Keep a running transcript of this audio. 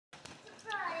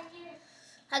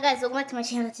Hi guys, welcome back to my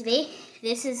channel. Today,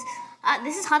 this is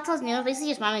hot sauce noodles,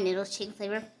 basically just ramen noodles, chicken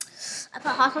flavor. I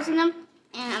put hot sauce in them,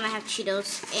 and I'm gonna have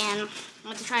Cheetos, and I'm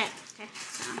going to try it. Okay,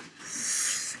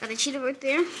 so got the Cheeto right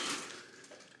there.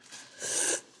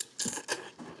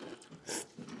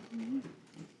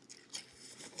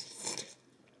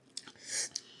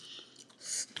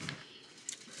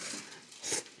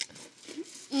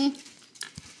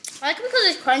 I like it because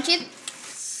it's crunchy.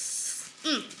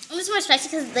 And it's more spicy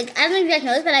because, like, I don't know if you guys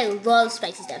know this, but I love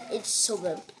spicy stuff. It's so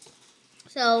good.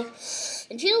 So,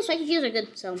 and Cheetos, spicy Cheetos are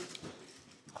good, so.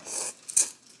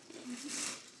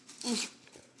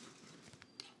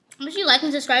 Make sure you like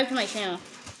and subscribe to my channel.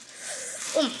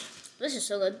 This is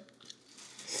so good.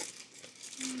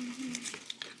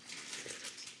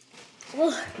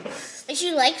 Make sure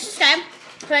you like, subscribe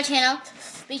to my channel.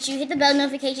 Make sure you hit the bell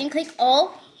notification, click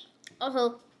all.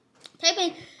 Also, type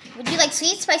in, would you like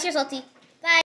sweet, spicy, or salty?